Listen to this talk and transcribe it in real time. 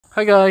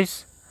Hi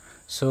guys,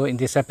 so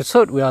in this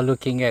episode we are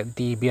looking at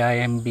the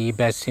BIMB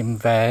Best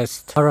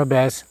Invest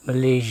Arabesque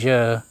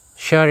Malaysia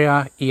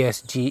Shariah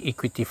ESG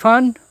Equity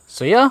Fund.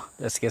 So yeah,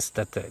 let's get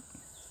started.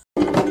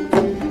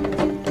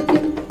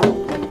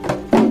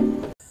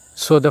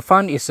 So the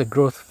fund is a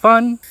growth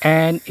fund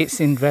and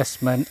its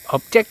investment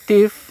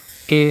objective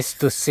is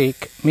to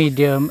seek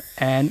medium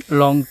and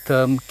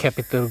long-term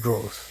capital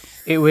growth.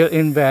 It will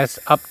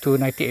invest up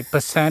to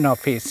 98%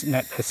 of its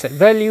net asset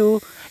value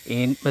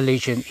in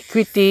Malaysian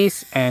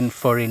equities and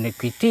foreign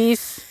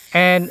equities,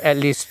 and at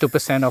least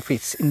 2% of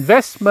its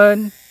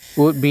investment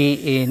would be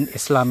in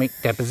Islamic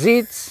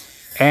deposits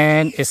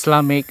and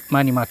Islamic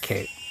money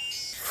market.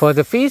 For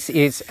the fees,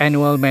 its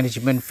annual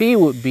management fee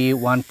would be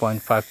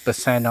 1.5%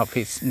 of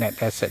its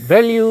net asset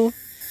value,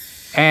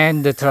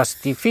 and the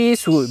trustee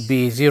fees would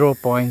be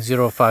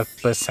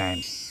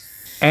 0.05%.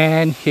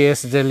 And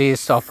here's the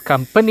list of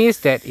companies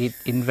that it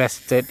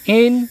invested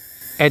in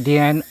at the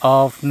end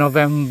of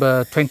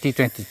November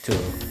 2022.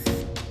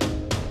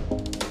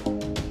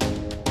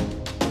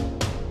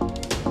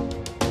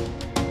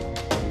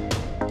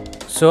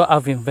 So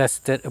I've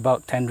invested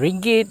about 10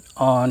 ringgit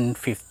on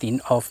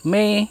 15th of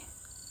May,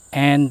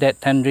 and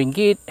that 10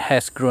 ringgit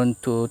has grown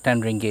to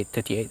 10 ringgit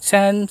 38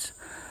 cents.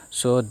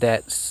 So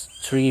that's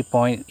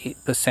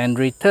 3.8%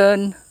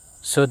 return.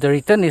 So the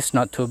return is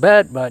not too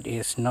bad, but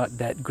it's not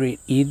that great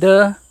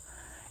either.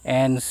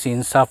 And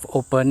since I've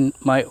opened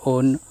my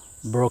own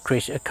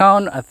brokerage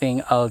account, I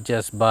think I'll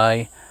just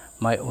buy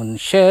my own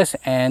shares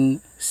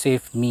and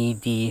save me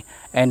the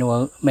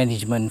annual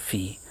management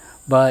fee.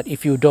 But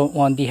if you don't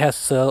want the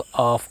hassle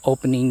of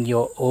opening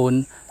your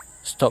own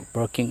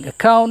stockbroking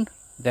account,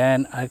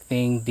 then I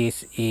think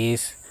this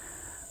is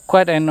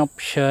quite an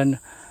option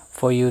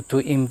for you to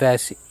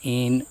invest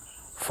in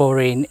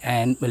foreign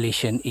and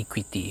Malaysian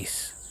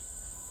equities.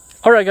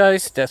 Alright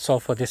guys, that's all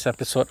for this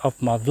episode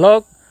of my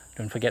vlog.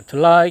 Don't forget to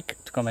like,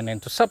 to comment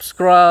and to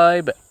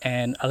subscribe,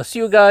 and I'll see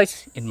you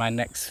guys in my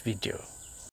next video.